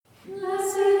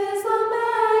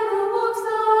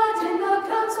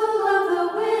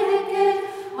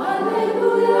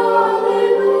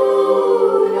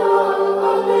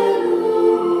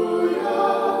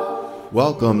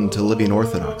Welcome to Living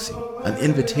Orthodoxy, an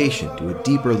invitation to a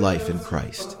deeper life in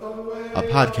Christ, a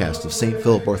podcast of St.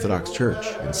 Philip Orthodox Church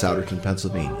in Souderton,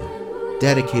 Pennsylvania,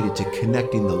 dedicated to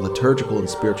connecting the liturgical and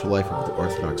spiritual life of the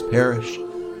Orthodox parish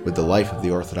with the life of the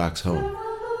Orthodox home,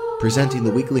 presenting the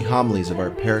weekly homilies of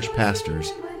our parish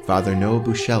pastors, Father Noah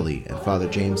Bushelli and Father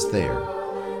James Thayer,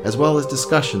 as well as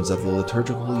discussions of the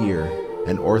liturgical year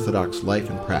and Orthodox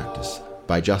life and practice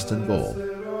by Justin Boll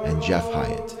and Jeff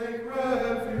Hyatt.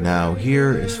 Now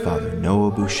here is Father Noah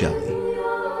Bushelli.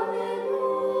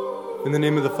 In the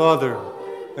name of the Father,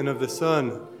 and of the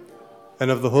Son, and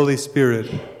of the Holy Spirit.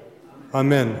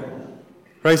 Amen.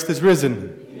 Christ is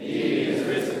risen. He is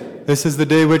risen. This is the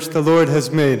day which the Lord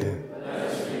has made. Let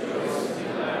us rejoice and be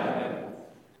glad in it.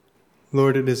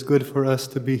 Lord, it is good for us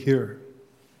to be here.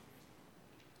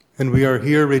 And we are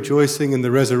here rejoicing in the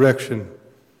resurrection,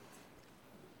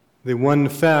 the one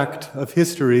fact of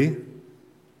history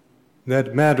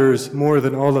that matters more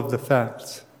than all of the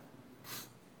facts.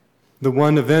 The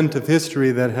one event of history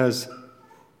that has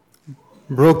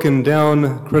broken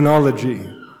down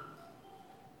chronology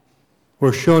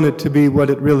or shown it to be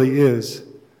what it really is,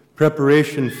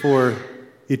 preparation for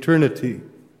eternity.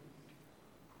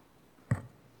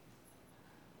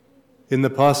 In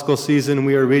the Paschal season,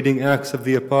 we are reading Acts of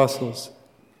the Apostles,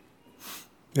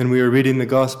 and we are reading the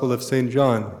Gospel of St.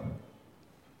 John.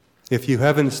 If you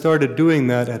haven't started doing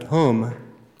that at home,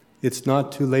 it's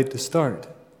not too late to start.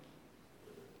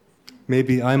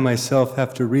 Maybe I myself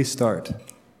have to restart.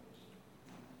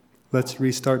 Let's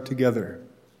restart together.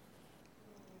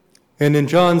 And in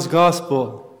John's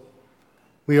Gospel,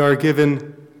 we are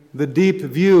given the deep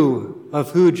view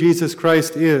of who Jesus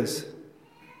Christ is.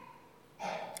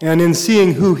 And in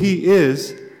seeing who he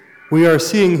is, we are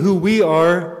seeing who we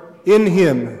are in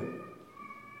him,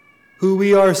 who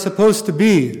we are supposed to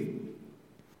be.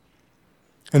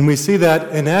 And we see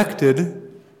that enacted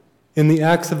in the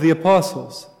Acts of the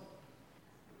Apostles.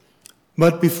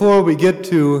 But before we get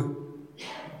to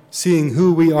seeing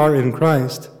who we are in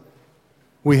Christ,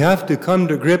 we have to come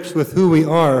to grips with who we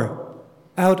are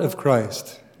out of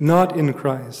Christ, not in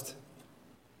Christ.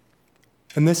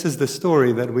 And this is the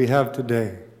story that we have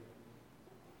today.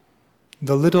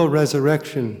 The little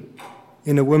resurrection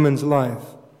in a woman's life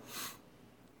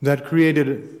that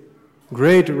created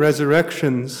great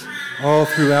resurrections all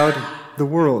throughout the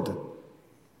world.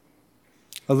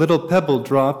 A little pebble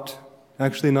dropped,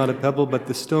 actually not a pebble, but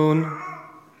the stone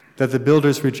that the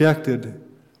builders rejected,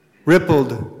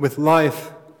 rippled with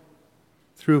life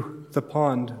through the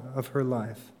pond of her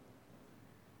life.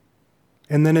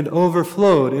 And then it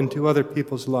overflowed into other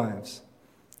people's lives.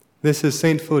 This is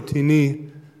Saint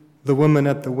Fotini, the woman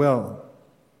at the well.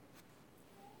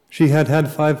 She had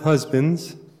had 5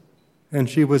 husbands, and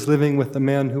she was living with a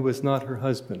man who was not her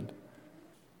husband.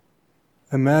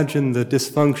 Imagine the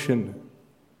dysfunction.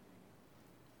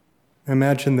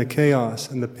 Imagine the chaos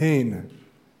and the pain.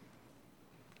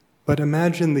 But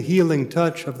imagine the healing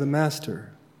touch of the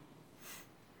Master,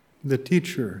 the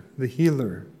teacher, the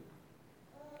healer.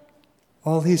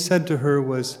 All he said to her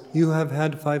was, "You have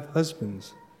had 5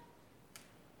 husbands,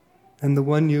 and the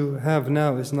one you have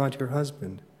now is not your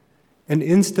husband." And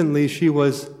instantly she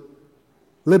was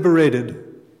liberated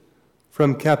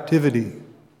from captivity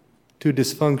to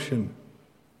dysfunction.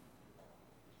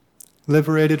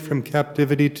 Liberated from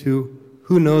captivity to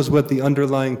who knows what the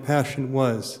underlying passion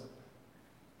was.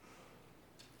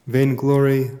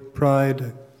 Vainglory,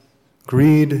 pride,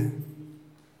 greed,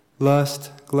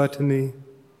 lust, gluttony.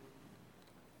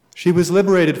 She was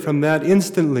liberated from that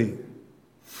instantly.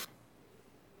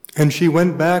 And she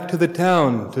went back to the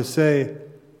town to say,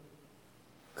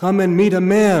 "Come and meet a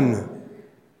man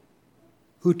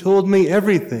who told me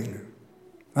everything."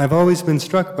 I've always been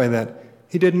struck by that.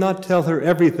 He did not tell her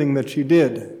everything that she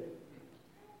did.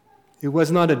 It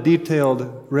was not a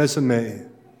detailed resume,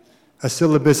 a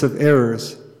syllabus of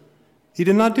errors. He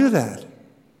did not do that.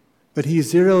 But he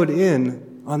zeroed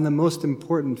in on the most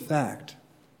important fact,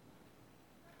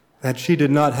 that she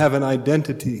did not have an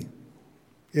identity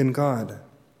in God,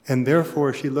 and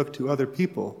therefore she looked to other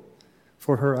people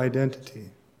for her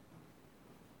identity.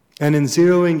 And in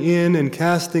zeroing in and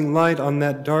casting light on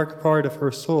that dark part of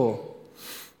her soul,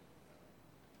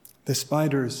 the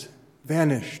spiders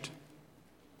vanished,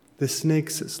 the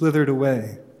snakes slithered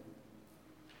away,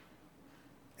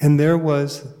 and there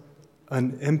was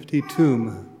an empty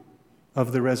tomb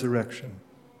of the resurrection.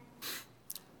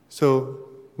 So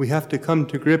we have to come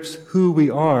to grips who we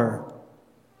are,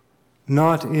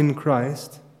 not in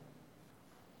Christ,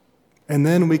 and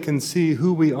then we can see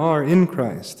who we are in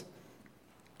Christ.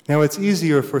 Now, it's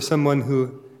easier for someone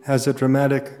who has a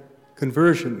dramatic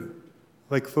conversion,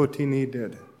 like Fotini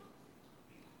did.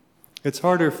 It's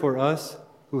harder for us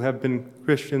who have been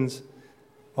Christians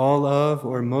all of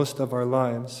or most of our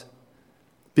lives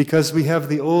because we have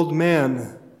the old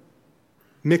man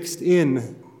mixed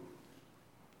in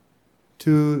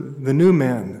to the new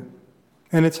man.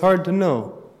 And it's hard to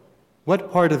know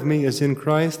what part of me is in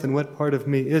Christ and what part of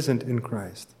me isn't in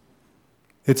Christ.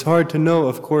 It's hard to know,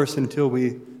 of course, until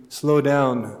we slow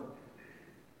down.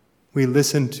 We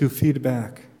listen to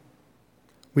feedback.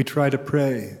 We try to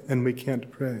pray, and we can't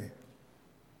pray.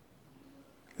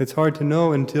 It's hard to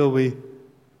know until we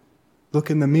look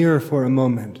in the mirror for a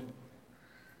moment,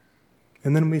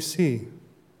 and then we see.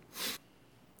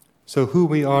 So who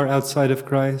we are outside of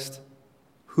Christ,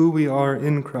 who we are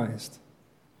in Christ.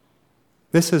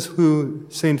 This is who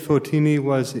Saint Fotini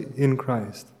was in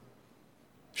Christ.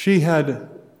 She had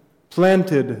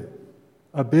planted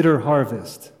a bitter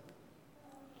harvest.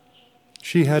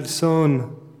 She had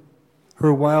sown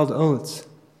her wild oats.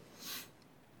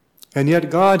 And yet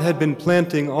God had been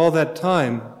planting all that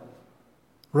time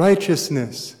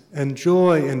righteousness and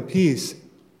joy and peace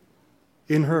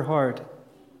in her heart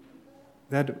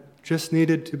that just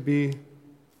needed to be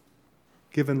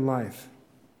given life.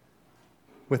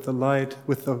 With the light,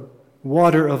 with the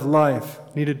water of life,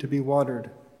 needed to be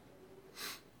watered.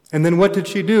 And then what did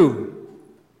she do?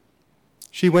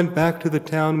 She went back to the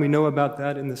town. We know about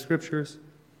that in the scriptures.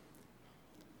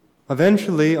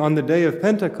 Eventually, on the day of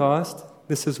Pentecost,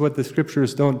 this is what the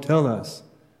scriptures don't tell us.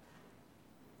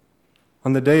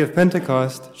 On the day of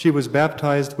Pentecost, she was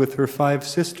baptized with her 5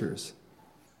 sisters.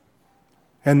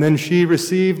 And then she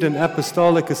received an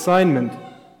apostolic assignment,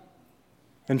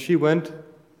 and she went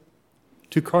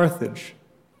to Carthage,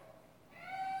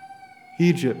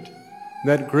 Egypt,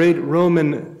 that great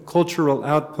Roman cultural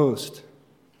outpost.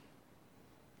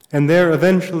 And there,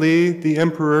 eventually, the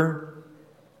emperor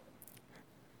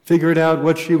figured out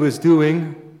what she was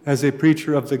doing as a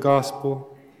preacher of the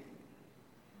gospel,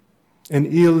 an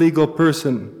illegal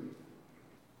person.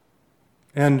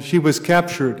 And she was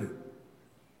captured,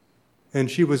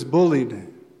 and she was bullied.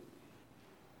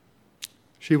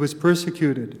 She was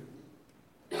persecuted.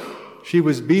 She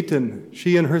was beaten.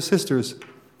 She and her sisters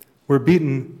were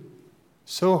beaten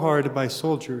so hard by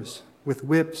soldiers with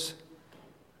whips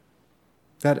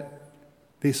that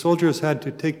the soldiers had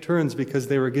to take turns because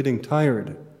they were getting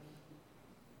tired.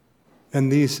 And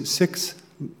these 6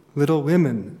 little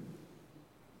women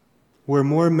were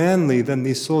more manly than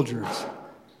these soldiers.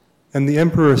 And the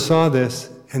emperor saw this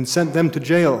and sent them to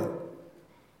jail.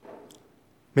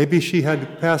 Maybe she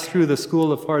had passed through the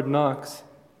school of hard knocks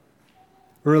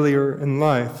earlier in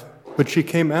life, but she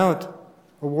came out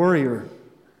a warrior.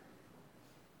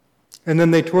 And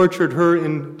then they tortured her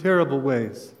in terrible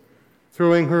ways,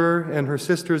 throwing her and her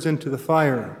sisters into the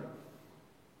fire,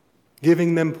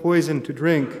 giving them poison to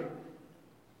drink,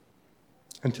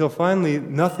 until finally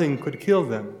nothing could kill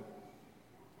them.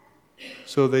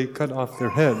 So they cut off their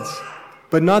heads,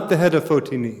 but not the head of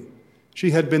Fotini.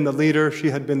 She had been the leader, she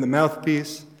had been the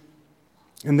mouthpiece,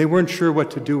 and they weren't sure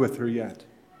what to do with her yet.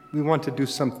 We want to do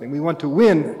something. We want to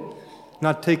win,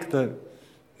 not take the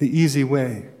easy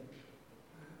way.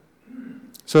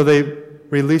 So they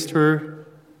released her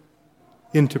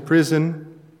into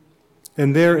prison,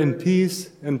 and there in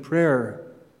peace and prayer,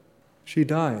 she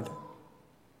died.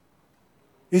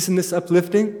 Isn't this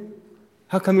uplifting?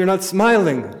 How come you're not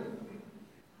smiling?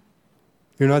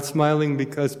 You're not smiling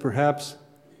because perhaps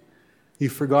you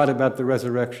forgot about the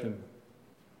resurrection.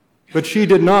 But she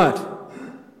did not.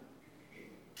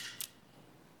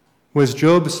 Was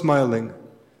Job smiling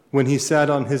when he sat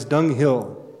on his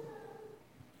dunghill?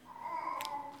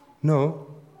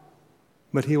 No,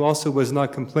 but he also was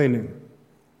not complaining.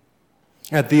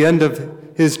 At the end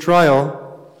of his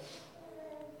trial,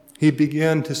 he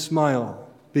began to smile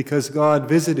because God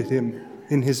visited him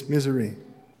in his misery.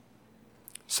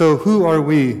 So who are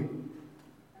we,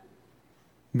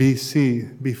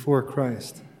 BC, before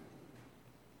Christ?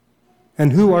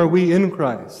 And who are we in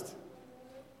Christ?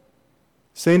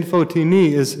 Saint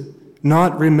Fotini is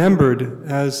not remembered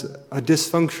as a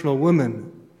dysfunctional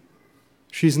woman.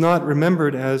 She's not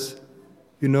remembered as,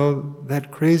 that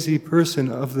crazy person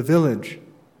of the village.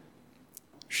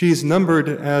 She's numbered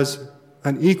as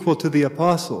an equal to the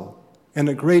apostle and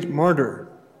a great martyr.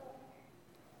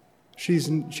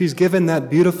 She's given that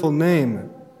beautiful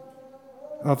name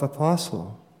of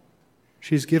apostle.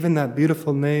 She's given that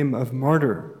beautiful name of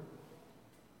martyr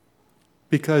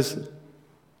because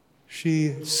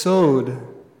she sowed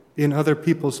in other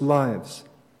people's lives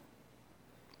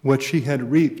what she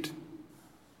had reaped,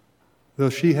 though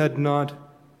she had not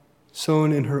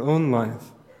sown in her own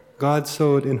life. God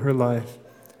sowed in her life,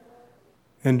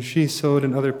 and she sowed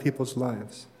in other people's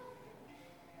lives.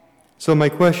 So my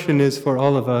question is for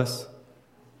all of us,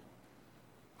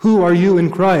 who are you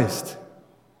in Christ?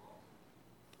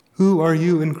 Who are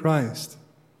you in Christ?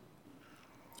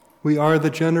 We are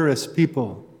the generous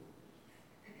people.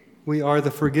 We are the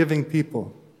forgiving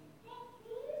people.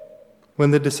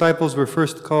 When the disciples were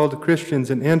first called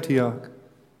Christians in Antioch,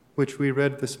 which we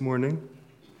read this morning,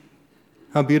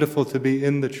 how beautiful to be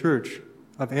in the church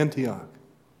of Antioch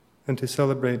and to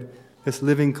celebrate this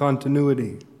living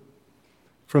continuity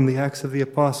from the Acts of the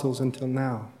Apostles until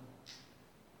now.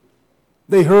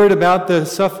 They heard about the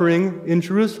suffering in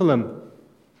Jerusalem,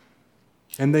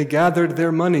 and they gathered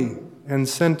their money and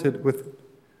sent it with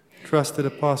trusted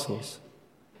apostles.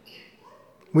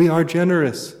 We are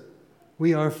generous.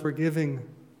 We are forgiving.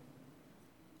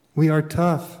 We are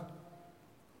tough.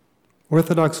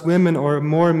 Orthodox women are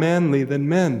more manly than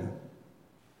men.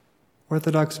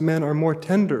 Orthodox men are more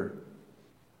tender,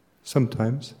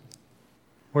 sometimes,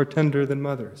 more tender than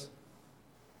mothers.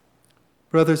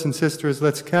 Brothers and sisters,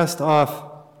 let's cast off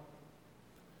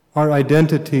our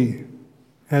identity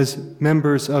as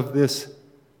members of this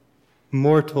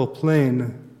mortal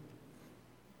plane,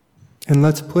 and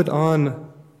let's put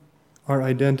on our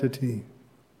identity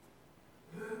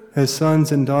as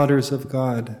sons and daughters of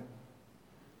God,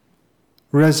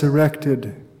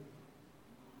 resurrected,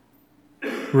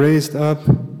 raised up,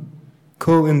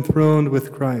 co-enthroned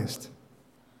with Christ.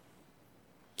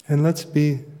 And let's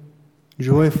be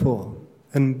joyful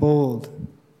and bold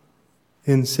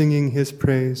in singing His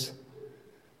praise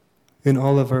in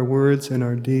all of our words and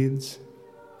our deeds,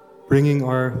 bringing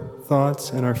our thoughts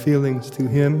and our feelings to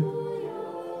Him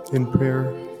in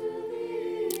prayer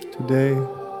today,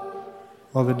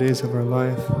 all the days of our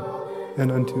life,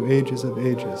 and unto ages of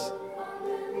ages.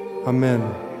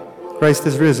 Amen. Christ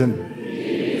is risen.